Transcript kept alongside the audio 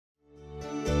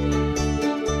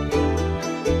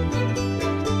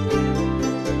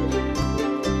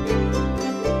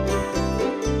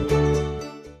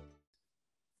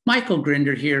Michael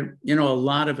Grinder here. You know, a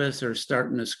lot of us are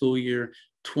starting the school year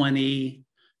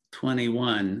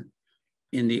 2021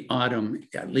 in the autumn,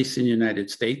 at least in the United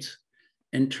States,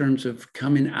 in terms of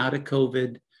coming out of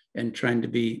COVID and trying to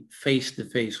be face to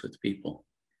face with people.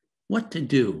 What to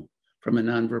do from a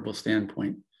nonverbal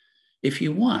standpoint? If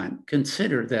you want,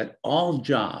 consider that all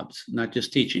jobs, not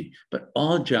just teaching, but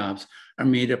all jobs are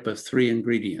made up of three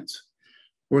ingredients: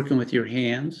 working with your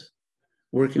hands,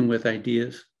 working with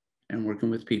ideas, and working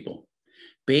with people.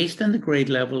 Based on the grade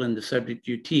level and the subject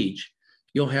you teach,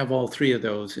 you'll have all three of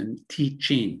those in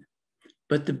teaching.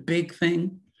 But the big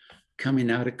thing coming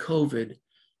out of COVID,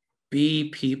 be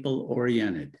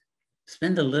people-oriented.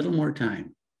 Spend a little more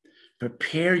time.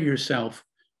 Prepare yourself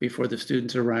before the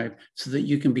students arrive so that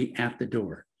you can be at the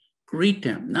door. Greet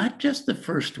them, not just the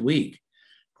first week.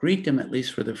 Greet them at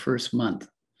least for the first month.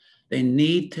 They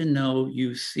need to know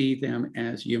you see them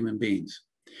as human beings.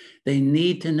 They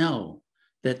need to know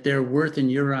that their worth in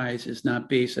your eyes is not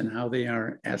based on how they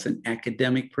are as an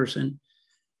academic person.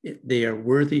 They are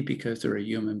worthy because they're a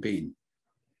human being.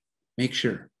 Make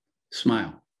sure,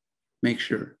 smile, make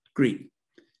sure, greet.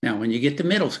 Now, when you get to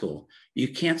middle school, you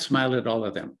can't smile at all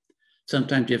of them.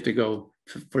 Sometimes you have to go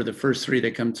for the first three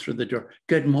that come through the door.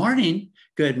 Good morning,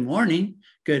 good morning,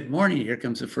 good morning. Here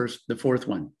comes the fourth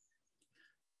one.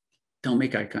 Don't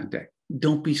make eye contact.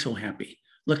 Don't be so happy.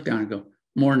 Look down and go,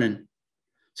 morning.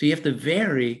 So you have to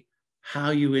vary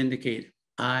how you indicate,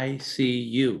 I see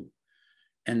you.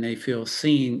 And they feel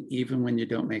seen even when you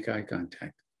don't make eye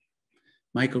contact.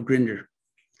 Michael Grinder,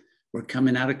 we're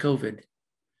coming out of COVID.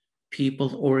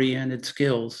 People-oriented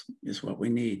skills is what we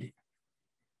need.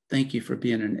 Thank you for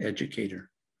being an educator.